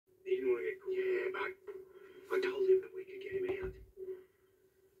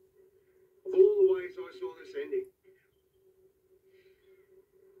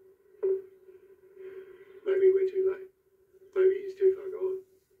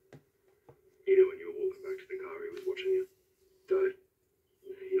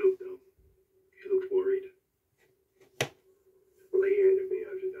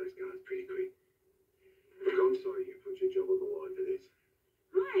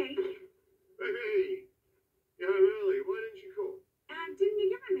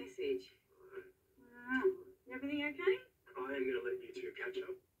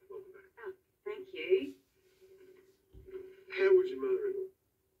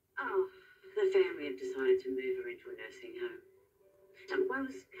The family have decided to move her into a nursing home. Why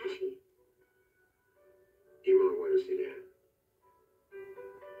was Kashi? You might want to sit down.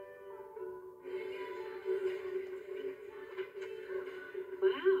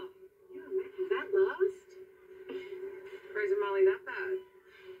 Wow, you were making that last? Rose and Molly that bad?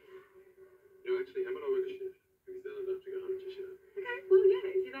 No, actually, how about I work a shift? Because then I don't have to go home just yet. Okay, well, yeah,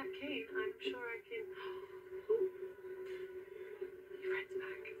 if you're that keen, I'm sure I can. Oh, your friend's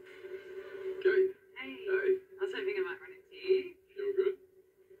back. Okay. Hey. Hey. I was hoping I might run into you. You all good?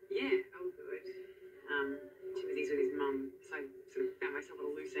 Yeah, all good. Timothy's with his mum, so I sort of found myself at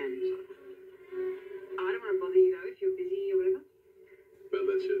a loose end. I don't want to bother you, though, if you're busy or whatever. About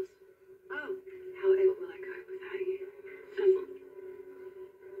that shift. Oh, however will I cope without you? Have fun.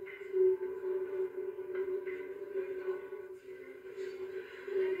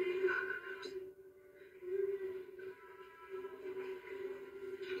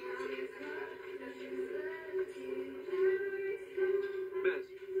 Mess.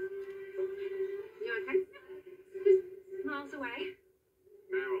 You okay? Just miles away.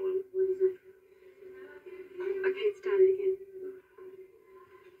 Marilyn. What is it? Okay, it started again.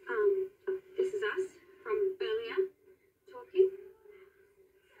 This is us from earlier talking.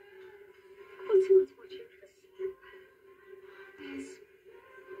 What's someone's watching this?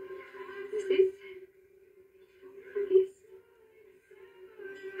 There's this. And this.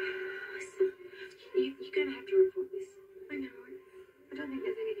 You're going to have to report this. I know. I don't think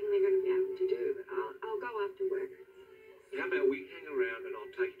there's anything they're going to be able to do, but I'll go after work. How about we hang around and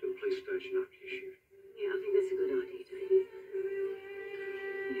I'll take you to the police station after your shift? Yeah, I think that's a good idea, David.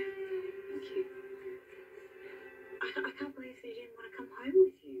 Yeah, thank you. I can't believe they didn't want to come home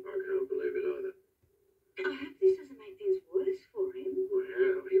with you. I can't believe it either. I hope this doesn't make things worse for him. Well,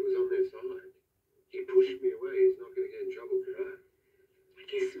 how? He was on their side. He pushed me away. He's not going to get in trouble for that. I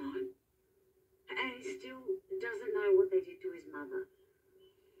guess not. And he still doesn't know what they did to his mother.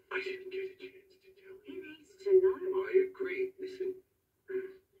 I didn't get a chance to tell He him. needs to know. I agree. Listen,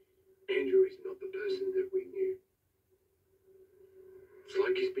 Andrew is not the person that we knew. It's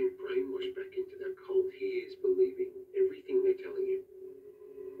like he's been brainwashed back into that cult. He is believing everything they're telling him.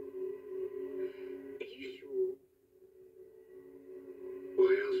 Are you sure?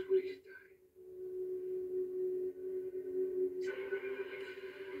 Why else would he stay?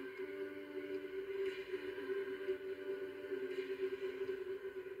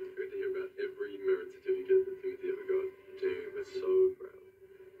 Good to hear about every merit certificate that Timothy ever got. Dude, we're so proud.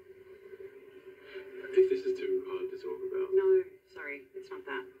 If this is too hard to talk about. No, sorry, it's not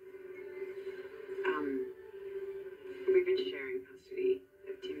that. We've been sharing custody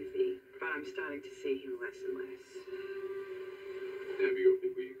of Timothy, but I'm starting to see him less and less. Have you got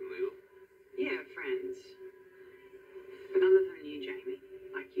people you can lean on? Yeah, friends. But none of them knew Jamie,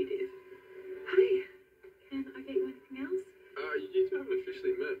 like you did. Hey, can I get you anything else? You two haven't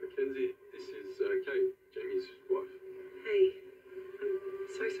officially met. Mackenzie, this is Kate, Jamie's wife. Hey,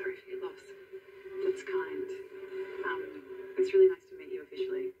 I'm so sorry for your loss. That's kind. It's really nice to meet you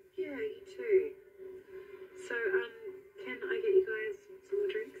officially. Yeah, you too. So, can I get you guys some more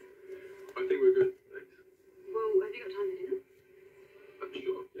drinks? I think we're good, thanks. Well, have you got time for dinner?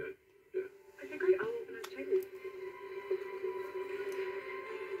 Sure, yeah. Okay, great. I'll organise a table.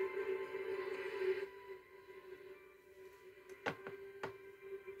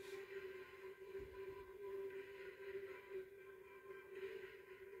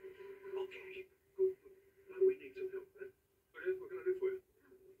 Okay. Good. We need some help, man. Okay, what can I do for you?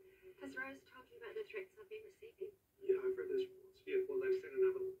 Has Rose told you about the threats I've been receiving? Yeah, I've read those reports. Yeah, well, they've sent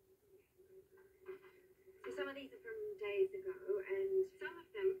another one. So some of these are from days ago, and some of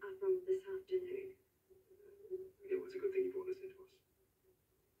them are from this afternoon. Yeah, well, it's a good thing you brought this into us.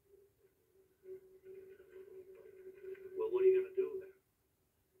 Well, what are you going to do about it?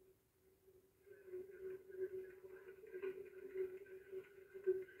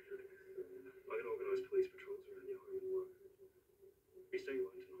 I can organise police patrols around your home and work. Are you staying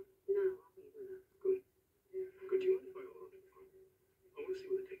alone tonight? No, I'll be with her. Good. Good. Do you mind if I hold on to the phone? I want to see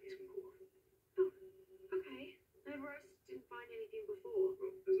what the techies can pull off. Oh, okay. No, Rose didn't find anything before.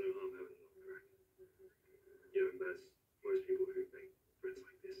 Well, there's no harm having it on the crack. You know, as most people who make threats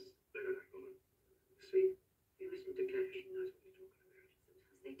like this, they don't act on it. See,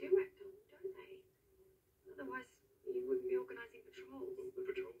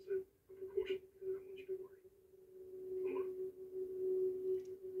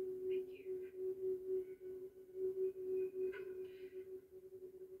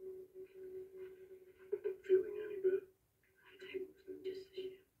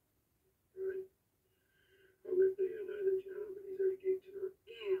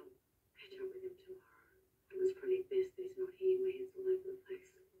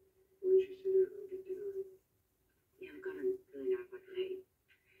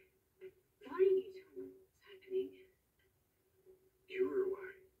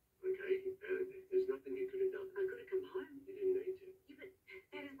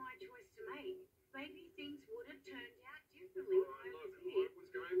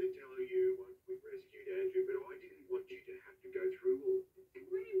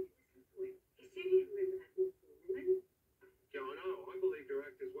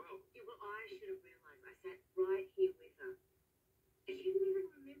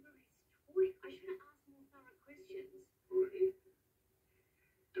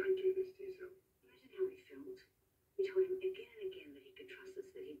 Don't do this to yourself. Imagine how he felt. We told him again and again that he could trust us,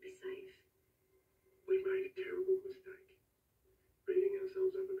 that he'd be safe. We made a terrible mistake. Beating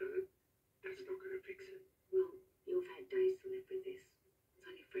ourselves up about it, that's not going to fix it. Well, you've had days to live with this. It's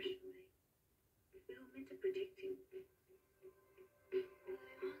only fresh for me. We were meant to protect him.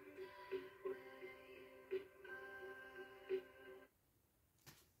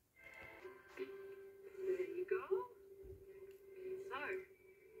 There you go. So,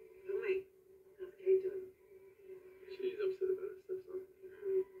 tell me, how's Kate doing? She's upset about her stepson.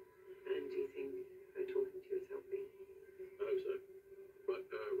 And do you think her talking to you is helping? I hope so. But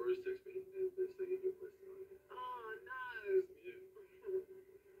Rose texted me and they're staying at your place tonight. Oh no. Yeah.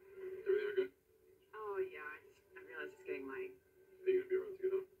 Everything okay? Oh yeah, I realised it's getting late. Are you gonna be around to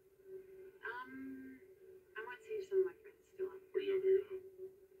get home? I might see if some of my friends are still up. Or are you not gonna go home?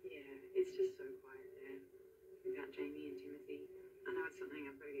 Yeah, it's just so quiet there without Jamie and Timothy. I know it's something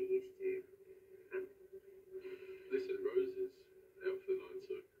I've got to get used to, but Listen, Rose is out for the night,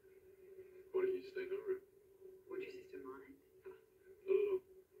 so why don't you stay in her room? would your sister mind? Not at all.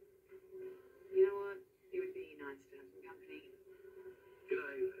 You know what? It would be nice to have some company.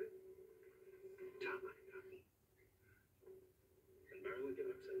 G'day, though. Tama. And Marilyn, get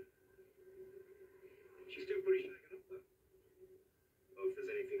home safe. She's still pretty shaken up, though. Oh, if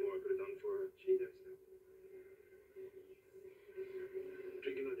there's anything more I could have done for her, she knows now.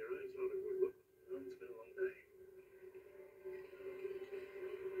 Drinking on your own is not a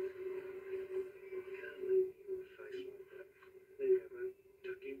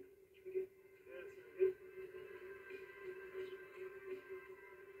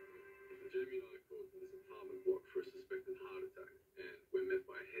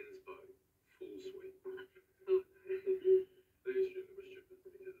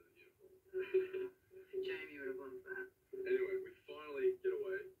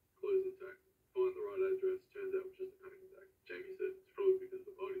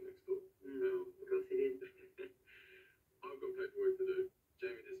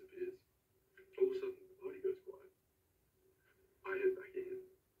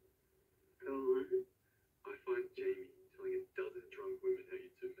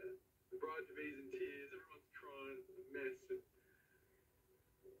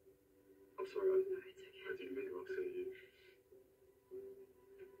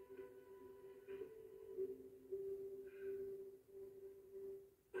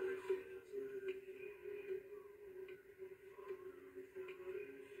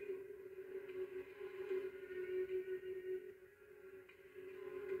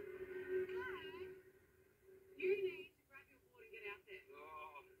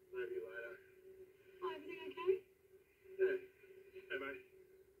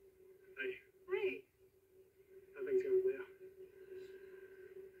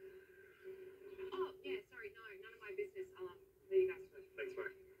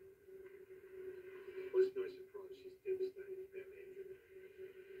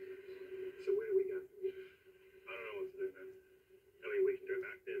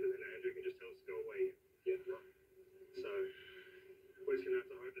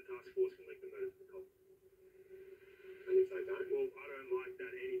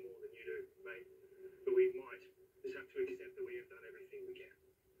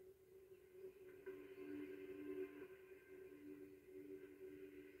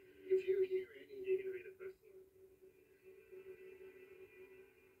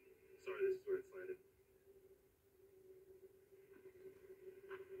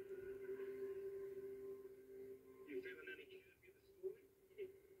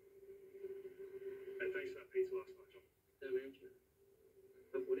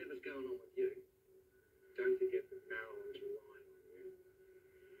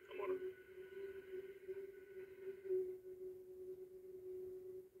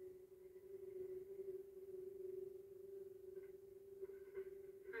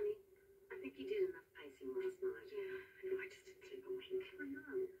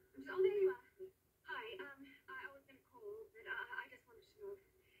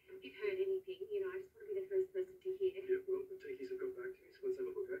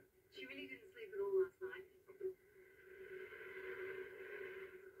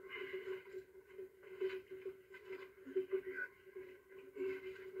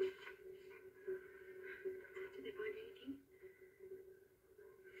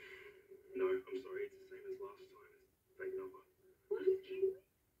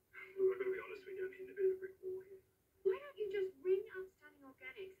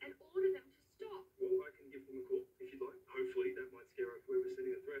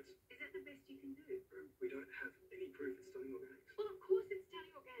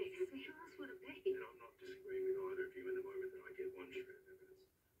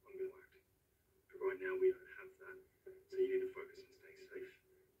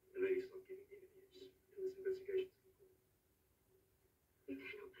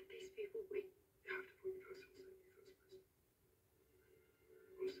these people win. You have to put your personal safety first, Mason.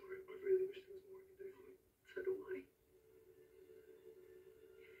 I'm sorry, I really wish there was more I could do for you. So do I.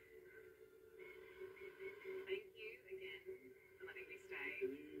 Thank you again for letting me stay.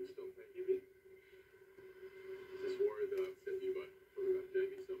 Can you stop thanking me? Just worried that I upset you by talking about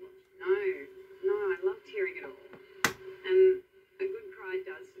Jamie so much. No, I loved hearing it all. And a good cry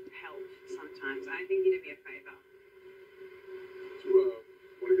does help sometimes. I think you did me a favour. Do you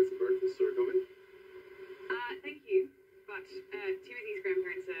want to get some breakfast or a coffee? Thank you. But Timothy's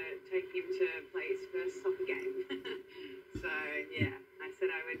grandparents are taking him to play his first soccer game. So, yeah, I said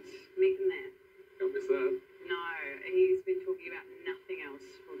I would meet them there. Can't miss that. No, he's been talking about nothing else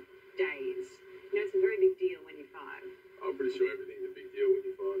for days. You know, it's a very big deal when you're 5. I'm pretty sure everything's a big deal when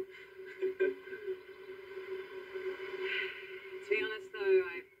you're 5. To be honest, though,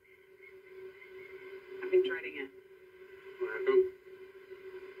 I've been dreading it. How come?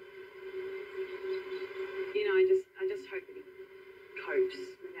 You know, I just hope that he copes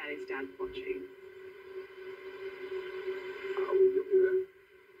without his dad watching. Oh, well, you'll be there.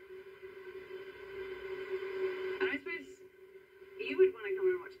 And I suppose you would want to come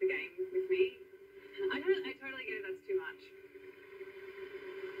and watch the game with me. I totally get it, that's too much.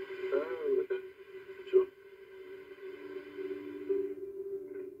 Oh, okay. Sure.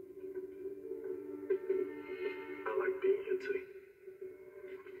 I like being here too.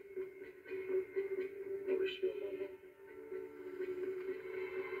 I wish you were my mom.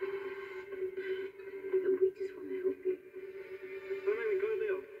 But we just want to help you. Don't make me go,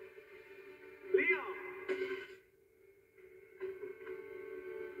 Leo. Leo!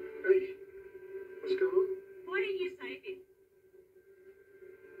 Hey, what's going on? Why didn't you save him?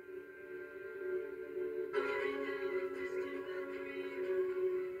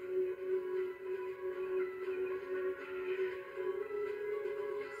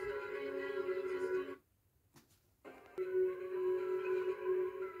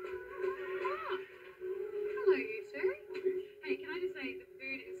 Hello, you two. Hey, can I just say the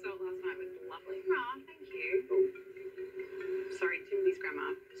food at Salt last night was lovely. Aw, thank you. Sorry, Timothy's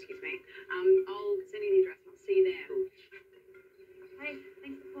grandma. Excuse me. I'll send you the address and I'll see you there. Hey,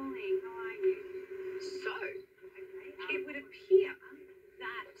 thanks for calling. How are you? So, it would appear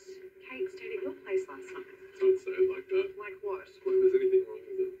that Kate stayed at your place last night. Don't say it like that. Like what? Like there's anything wrong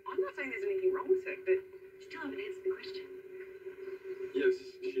with it. I'm not saying there's anything wrong with it, but you still haven't answered the question. Yes,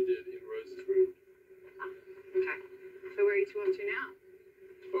 she did in Rose's room. Okay. So where are you two off to now?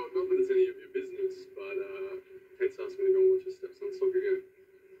 Well, not that it's any of your business, but Kate's asked me to go and watch her stepson's soccer game.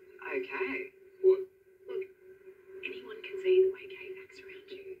 Okay. What? Look, anyone can see the way Kate acts around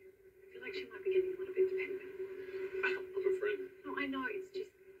you. I feel like she might be getting a little bit dependent. I'm a friend. No, I know. It's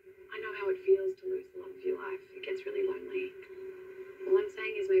just, I know how it feels to lose the love of your life. It gets really lonely. All I'm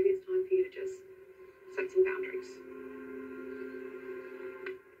saying is maybe it's time for you to just set some boundaries.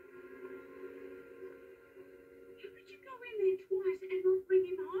 How could you go in there twice and not bring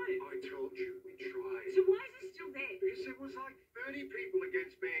him home? I told you we tried. So why is he still there? Because there was like 30 people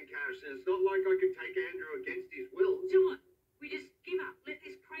against me and Cash, and it's not like I could take Andrew against his will. So what? We just give up? Let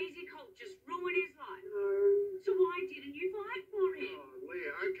this crazy cult just ruin his life? No. So why didn't you fight for him? Oh,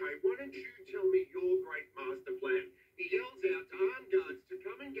 Leah, okay, why don't you tell me your great master plan? He yells out to armed guards to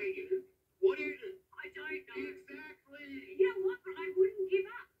come and get you. What do you do? I don't know. Exactly. You know what? But I wouldn't give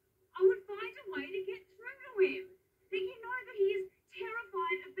up. I would find a way to get through to him. Then you know that he is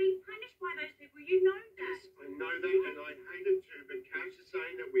terrified of being punished by those people. You know that. Yes, I know that, and I hate it too, but Cash is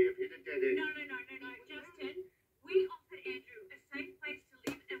saying that we have hit a dead end. No,